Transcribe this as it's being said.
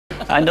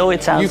I know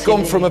it sounds You've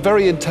gone from a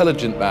very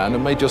intelligent man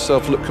and made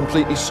yourself look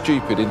completely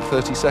stupid in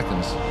 30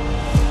 seconds.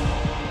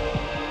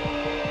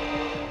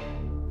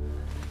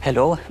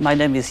 Hello, my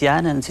name is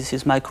Yann and this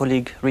is my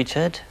colleague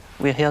Richard.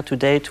 We're here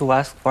today to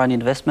ask for an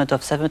investment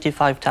of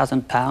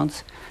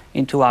 £75,000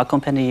 into our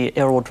company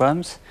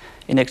Aerodrums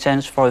in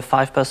exchange for a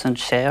 5%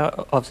 share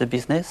of the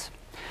business.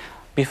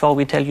 Before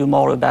we tell you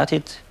more about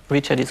it,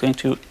 Richard is going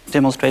to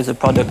demonstrate the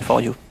product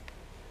for you.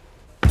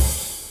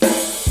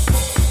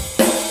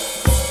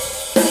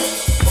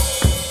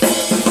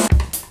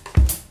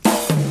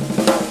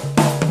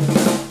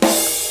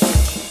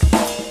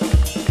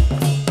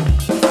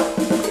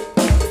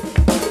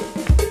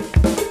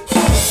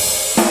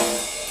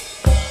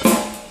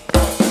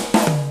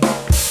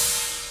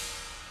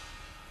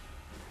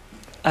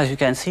 As you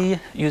can see,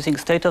 using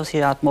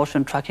state-of-the-art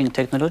motion tracking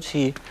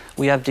technology,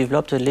 we have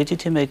developed a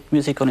legitimate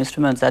musical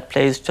instrument that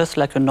plays just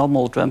like a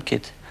normal drum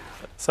kit.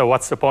 So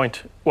what's the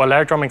point? Well,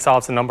 air drumming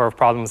solves a number of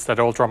problems that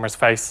old drummers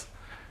face.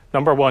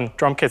 Number one,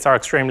 drum kits are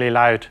extremely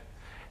loud.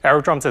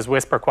 Aerodrums is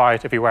whisper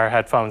quiet if you wear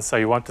headphones, so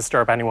you won't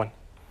disturb anyone.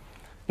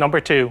 Number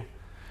two,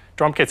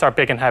 drum kits are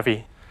big and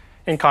heavy.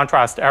 In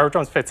contrast,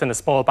 Aerodrums fits in a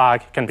small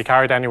bag, can be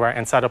carried anywhere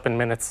and set up in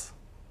minutes.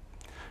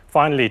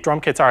 Finally,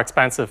 drum kits are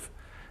expensive.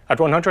 At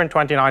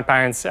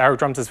 £129,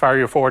 Aerodrums is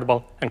very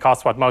affordable and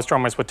costs what most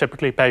drummers would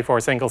typically pay for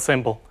a single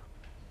cymbal.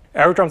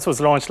 Aerodrums was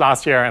launched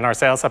last year and our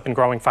sales have been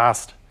growing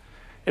fast.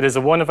 It is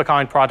a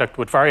one-of-a-kind product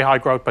with very high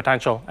growth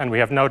potential and we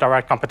have no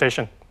direct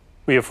competition.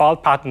 We have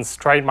filed patents,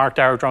 trademarked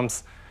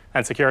Aerodrums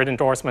and secured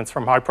endorsements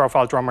from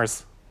high-profile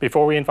drummers.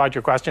 Before we invite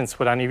your questions,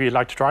 would any of you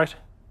like to try it?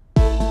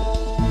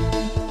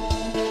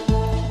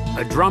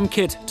 A drum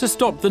kit to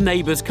stop the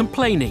neighbours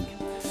complaining.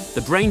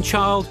 The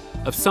brainchild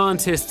of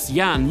scientists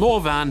Yann,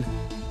 Morvan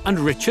and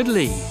Richard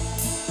Lee.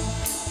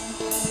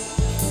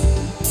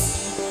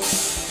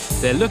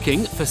 They're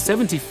looking for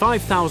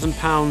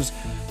 £75,000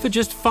 for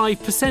just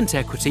 5%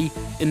 equity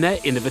in their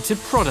innovative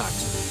product.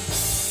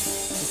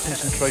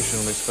 Concentration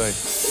on his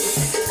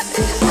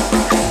face.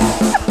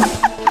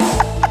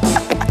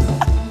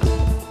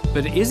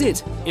 But is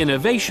it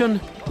innovation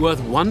worth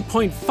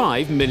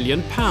 £1.5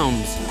 million?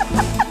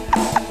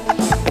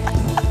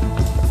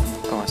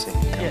 Oh, I see.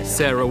 Yes.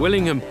 Sarah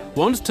Willingham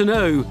wants to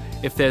know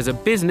if there's a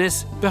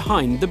business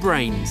behind the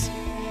brains.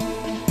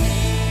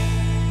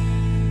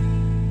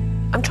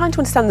 I'm trying to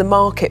understand the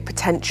market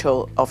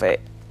potential of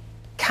it.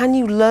 Can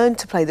you learn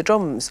to play the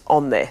drums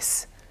on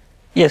this?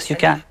 Yes, you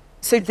can.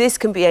 So this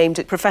can be aimed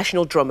at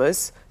professional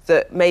drummers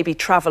that may be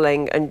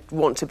travelling and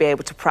want to be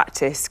able to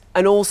practice.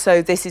 And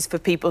also this is for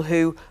people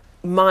who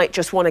might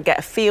just want to get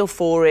a feel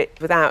for it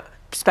without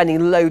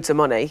spending loads of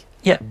money.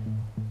 Yeah.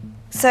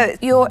 So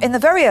you're in the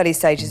very early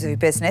stages of your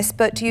business,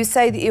 but do you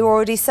say that you're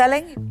already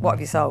selling? What have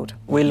you sold?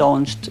 We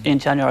launched in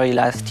January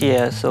last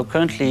year, so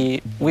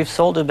currently we've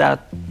sold about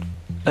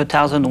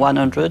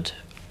 1,100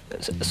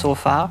 so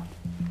far.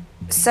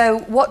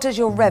 So what does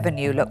your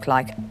revenue look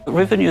like?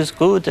 Revenue is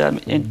good.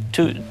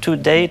 To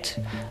date,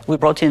 we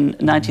brought in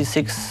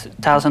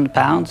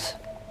 £96,000.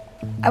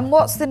 And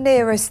what's the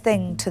nearest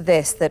thing to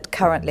this that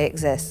currently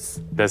exists?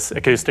 There's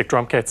acoustic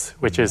drum kits,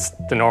 which is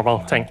the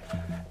normal thing.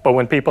 But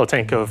when people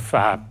think of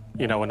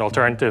you know, an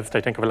alternative,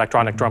 they think of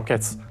electronic drum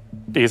kits.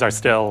 These are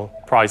still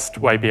priced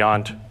way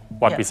beyond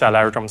what we sell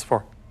Aerodrums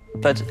for.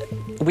 But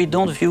we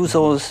don't view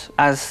those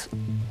as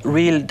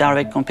real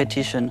direct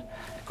competition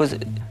because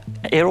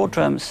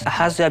Aerodrums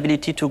has the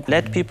ability to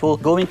let people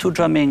go into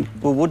drumming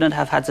who wouldn't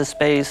have had the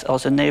space or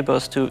the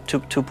neighbors to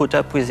put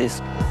up with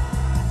this.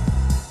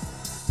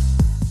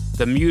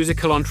 The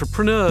musical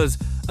entrepreneurs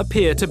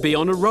appear to be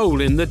on a roll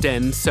in the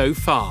den so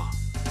far.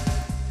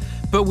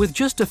 But with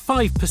just a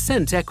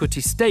 5%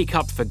 equity stake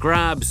up for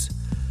grabs,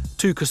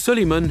 Touker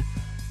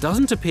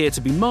doesn't appear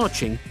to be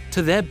marching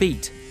to their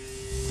beat.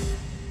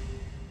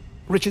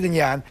 Richard and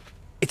Yann,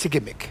 it's a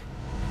gimmick.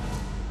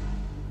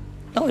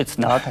 No, it's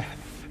not.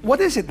 What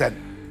is it then?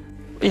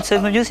 It's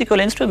a musical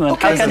instrument.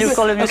 Okay, How can you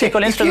call a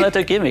musical instrument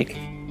a gimmick?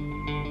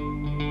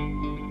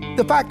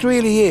 The fact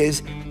really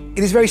is,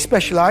 it is very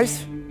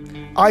specialised.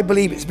 I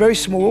believe it's very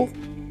small.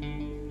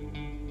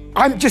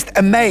 I'm just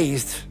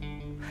amazed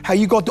how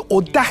you got the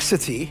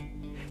audacity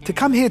to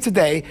come here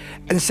today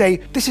and say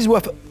this is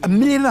worth £1.5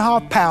 million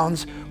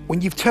when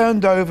you've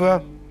turned over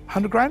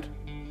 100 grand?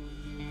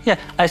 Yeah,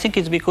 I think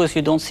it's because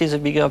you don't see the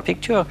bigger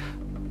picture.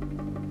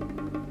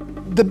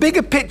 The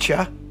bigger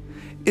picture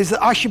is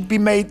that I should be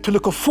made to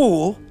look a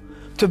fool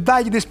to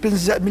value this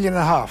business at £1.5 million.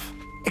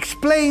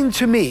 Explain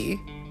to me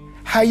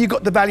how you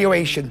got the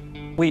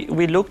valuation. We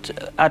looked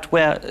at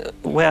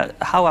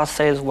how our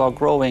sales were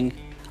growing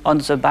on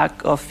the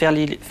back of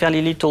fairly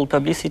little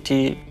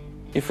publicity.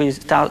 If we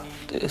start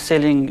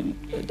selling,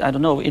 I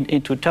don't know,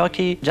 into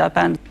Turkey,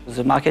 Japan,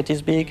 the market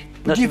is big.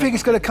 Do you think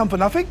it's going to come for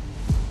nothing?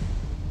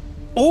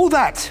 All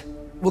that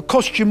will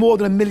cost you more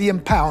than £1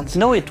 million.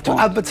 No, it to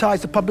won't.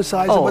 advertise, to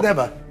publicise, or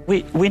whatever.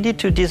 We need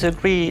to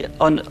disagree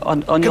on your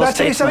statement. Can I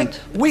tell you something?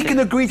 We can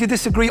agree to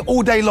disagree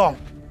all day long.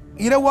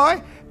 You know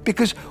why?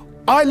 Because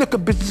I look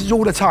at businesses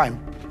all the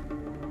time.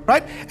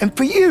 right? And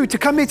for you to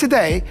come here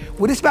today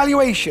with this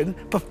valuation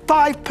for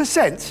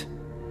 5%,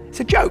 it's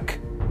a joke.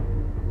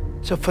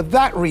 So for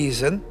that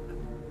reason,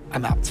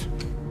 I'm out.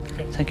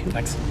 Okay. Thank you.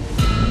 Thanks.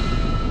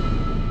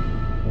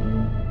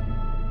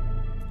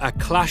 A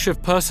clash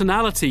of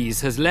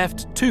personalities has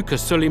left Touker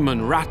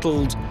Suleiman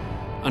rattled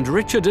and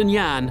Richard and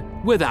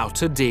Yann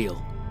without a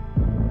deal.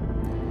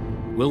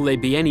 Will they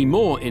be any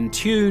more in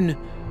tune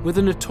with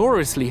the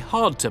notoriously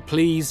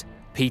hard-to-please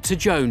Peter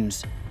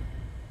Jones?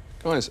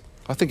 Guys,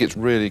 I think it's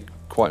really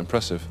quite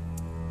impressive.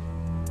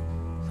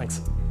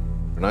 Thanks.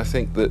 And I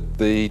think that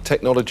the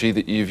technology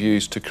that you've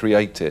used to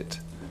create it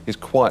is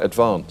quite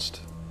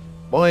advanced.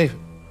 My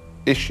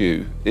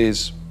issue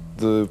is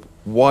the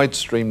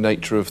wide-stream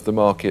nature of the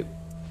market,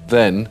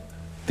 then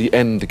the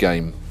end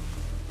game.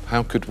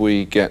 How could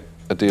we get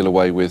a deal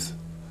away with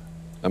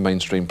a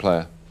mainstream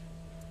player?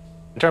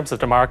 In terms of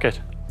the market,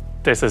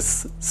 this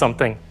is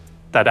something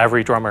that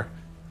every drummer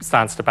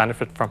stands to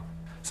benefit from.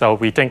 So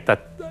we think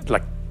that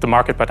the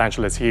market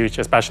potential is huge,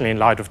 especially in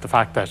light of the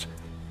fact that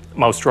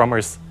most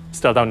drummers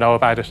still don't know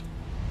about it.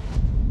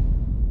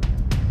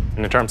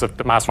 And in terms of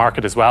the mass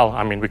market as well,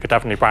 I mean, we could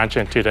definitely branch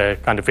into the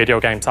kind of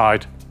video game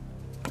side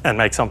and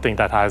make something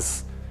that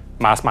has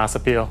mass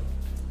appeal.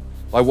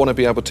 I want to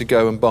be able to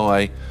go and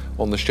buy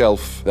on the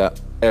shelf that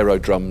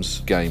Aerodrums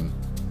game.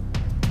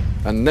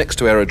 And next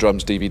to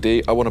Aerodrums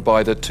DVD, I want to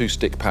buy the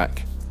 2-stick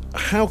pack.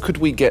 How could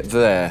we get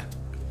there?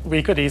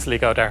 We could easily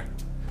go there.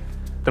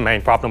 The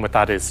main problem with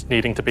that is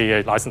needing to be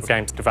a licensed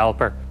games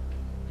developer.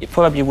 It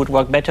probably would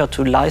work better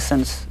to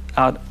license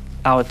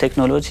our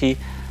technology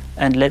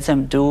and let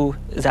them do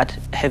that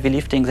heavy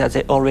lifting that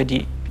they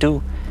already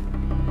do.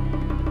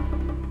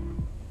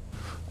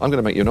 I'm going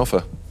to make you an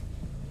offer.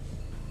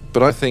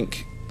 But I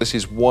think this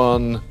is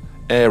one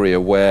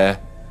area where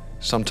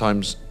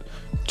sometimes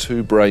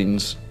 2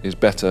 brains is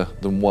better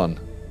than 1.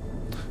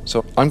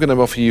 So I'm going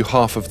to offer you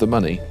half of the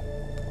money,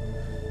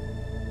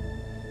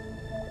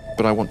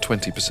 but I want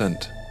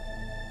 20%.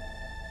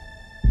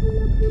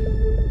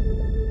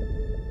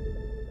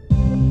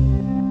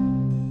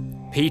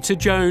 Peter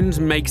Jones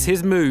makes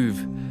his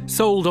move,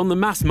 sold on the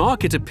mass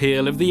market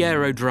appeal of the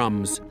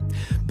Aerodrums.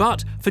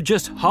 But for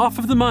just half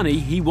of the money,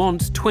 he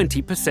wants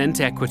 20%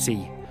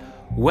 equity.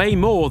 Way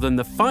more than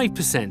the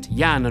 5%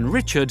 Yann and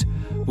Richard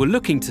were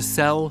looking to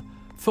sell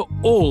for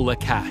all the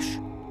cash.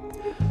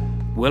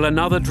 Will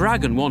another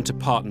dragon want to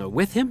partner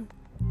with him,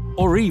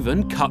 or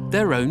even cut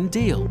their own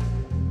deal?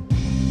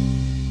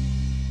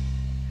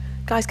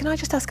 Guys, can I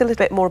just ask a little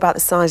bit more about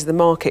the size of the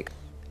market?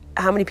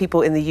 How many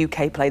people in the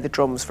UK play the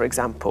drums, for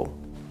example?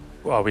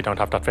 Well, we don't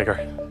have that figure.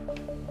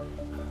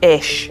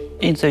 Ish.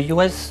 In the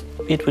US,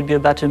 it would be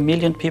about 1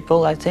 million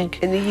people, I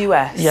think. In the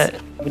US? Yeah,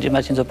 I would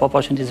imagine the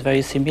proportion is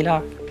very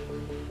similar.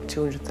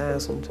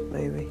 200,000,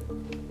 maybe.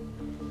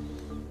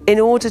 In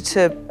order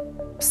to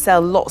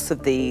sell lots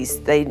of these,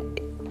 I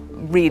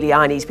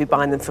need to be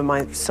buying them for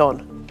my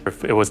son.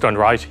 If it was done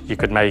right, you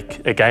could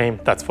make a game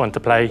that's fun to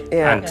play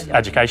and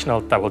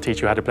educational that will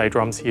teach you how to play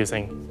drums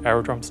using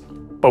Aerodrums.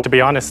 But to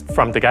be honest,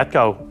 from the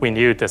get-go, we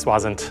knew this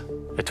wasn't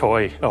a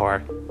toy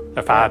or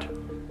a fad,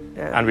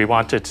 and we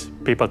wanted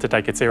people to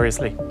take it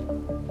seriously.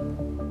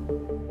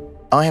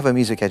 I have a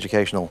music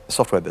educational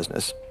software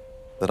business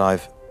that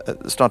I've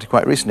started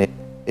quite recently.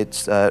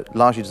 It's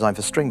largely designed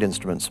for stringed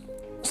instruments.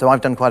 So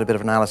I've done quite a bit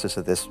of analysis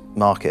of this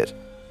market.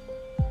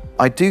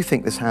 I do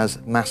think this has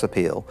mass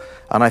appeal,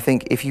 and I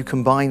think if you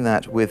combine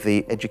that with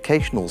the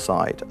educational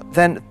side,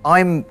 then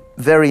I'm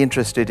very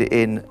interested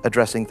in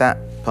addressing that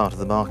part of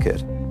the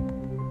market.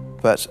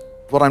 But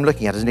what I'm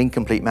looking at is an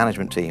incomplete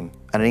management team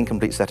and an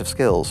incomplete set of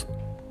skills.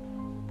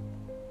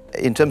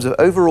 In terms of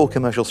overall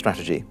commercial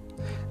strategy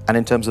and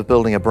in terms of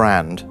building a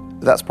brand,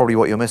 that's probably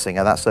what you're missing,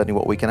 and that's certainly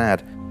what we can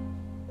add.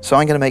 So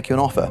I'm going to make you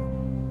an offer.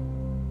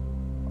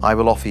 I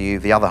will offer you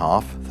the other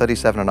half,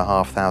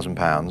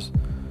 £37,500,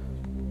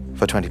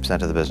 for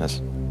 20% of the business.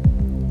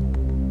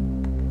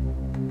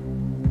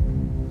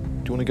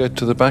 Do you want to go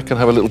to the back and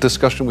have a little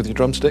discussion with your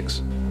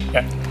drumsticks?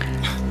 Yeah.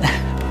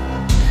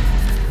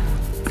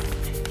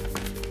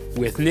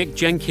 With Nick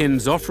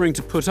Jenkins offering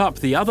to put up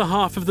the other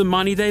half of the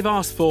money they've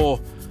asked for,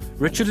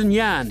 Richard and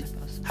Yann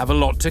have a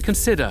lot to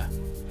consider.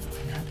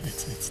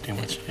 It's too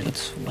much.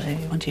 It's way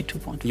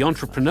 22.5. The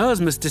entrepreneurs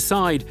must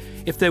decide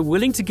if they're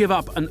willing to give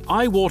up an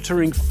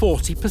eye-watering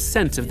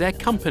 40% of their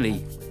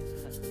company.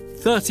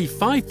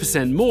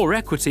 35% more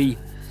equity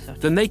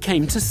than they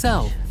came to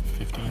sell.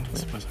 15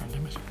 was our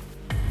limit.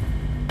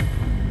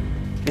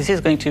 This is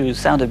going to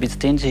sound a bit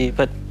stingy,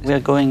 but we're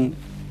going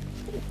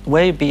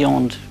way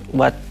beyond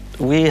what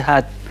we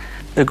had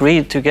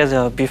agreed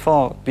together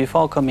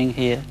before coming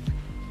here.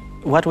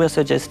 What we're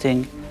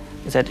suggesting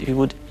is that you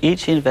would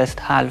each invest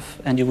half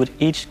and you would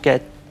each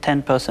get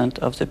 10%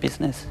 of the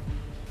business.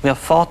 We are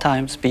 4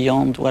 times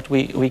beyond what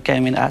we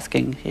came in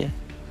asking here.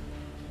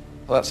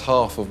 Well, that's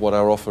half of what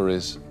our offer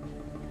is.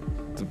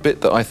 The bit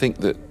that I think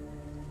that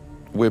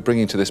we're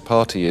bringing to this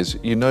party is,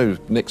 you know,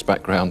 Nick's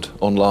background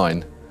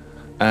online,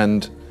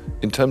 and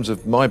in terms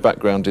of my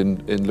background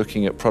in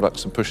looking at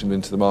products and pushing them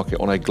into the market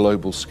on a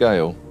global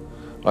scale,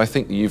 I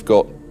think that you've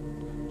got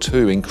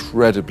two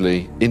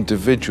incredibly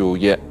individual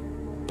yet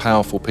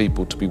powerful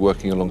people to be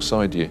working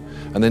alongside you.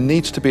 And there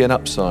needs to be an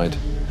upside.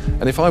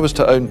 And if I was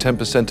to own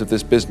 10% of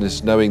this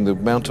business, knowing the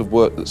amount of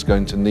work that's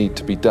going to need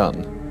to be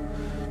done,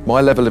 my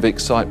level of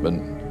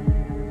excitement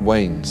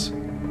wanes.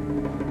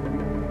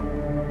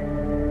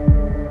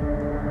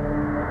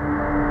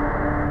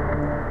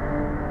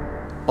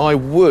 I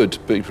would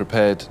be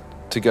prepared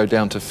to go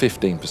down to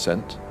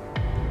 15%.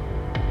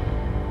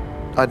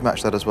 I'd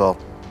match that as well.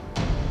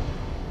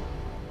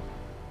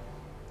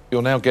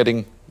 You're now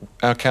getting,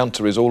 our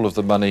counter is all of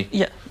the money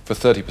for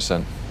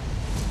 30%.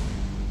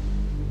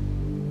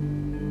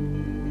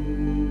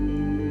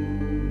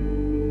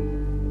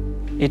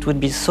 It would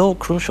be so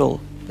crucial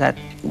that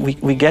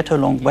we get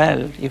along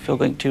well if you're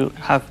going to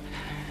have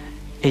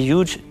a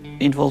huge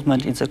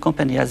involvement in the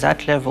company at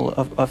that level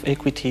of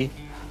equity.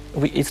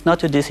 It's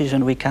not a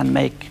decision we can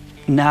make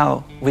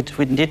now. We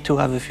need to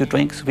have a few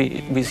drinks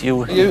with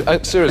you.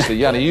 Seriously,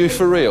 Yann, are you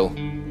for real?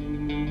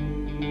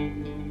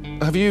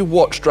 Have you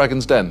watched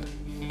Dragon's Den?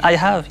 I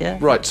have, yeah.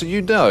 Right, so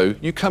you know,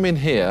 you come in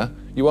here,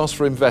 you ask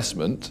for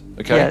investment,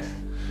 okay? Yes.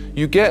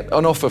 You get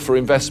an offer for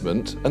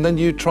investment, and then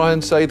you try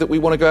and say that we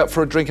want to go out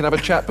for a drink and have a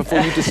chat before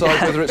you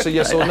decide whether it's a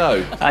yes or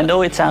no. I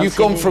know it sounds You've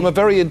gone silly. from a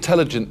very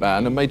intelligent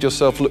man and made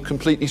yourself look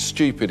completely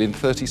stupid in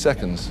 30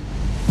 seconds.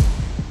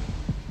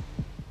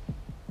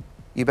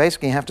 You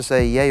basically have to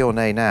say yay or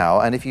nay now,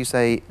 and if you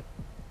say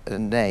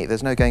nay,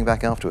 there's no going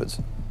back afterwards.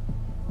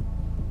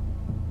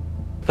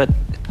 But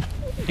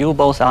you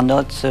both are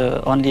not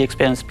the only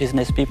experienced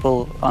business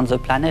people on the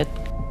planet.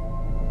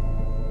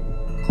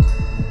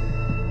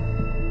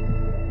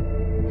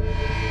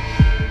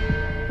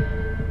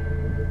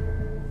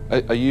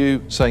 Are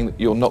you saying that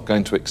you're not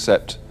going to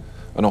accept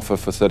an offer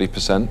for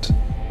 30%?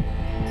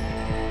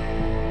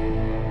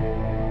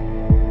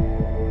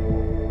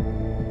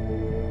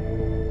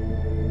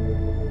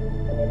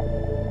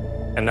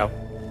 And no.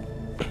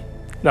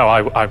 No,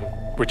 I'm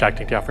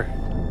rejecting the offer.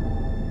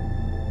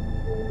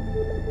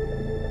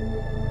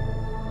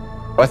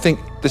 I think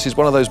this is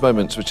one of those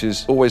moments which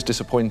is always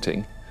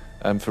disappointing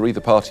for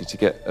either party to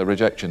get a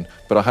rejection,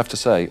 but I have to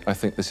say, I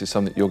think this is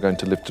something you're going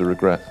to live to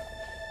regret.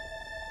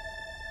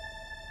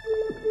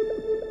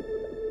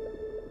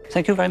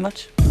 Thank you very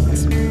much.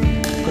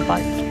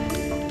 Goodbye.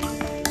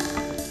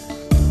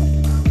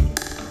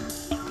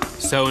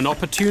 So an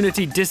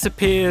opportunity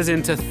disappears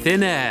into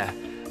thin air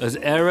as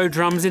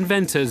Aerodrum's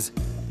inventors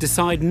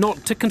decide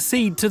not to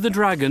concede to the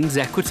Dragon's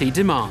equity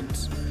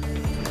demands.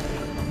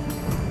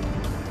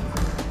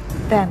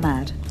 They're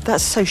mad.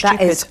 That's so stupid.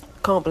 That is,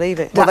 can't believe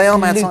it. Well, they are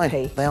mad loopy.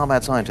 scientists. They are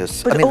mad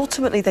scientists. But I mean,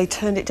 ultimately, they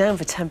turned it down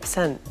for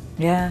 10%.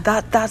 Yeah.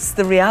 That's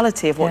the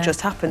reality of what Yeah.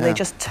 just happened. Yeah. They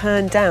just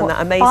turned down What,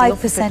 that amazing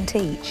offer. 5%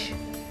 each?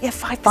 Yeah,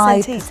 5%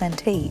 each.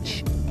 5%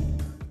 each.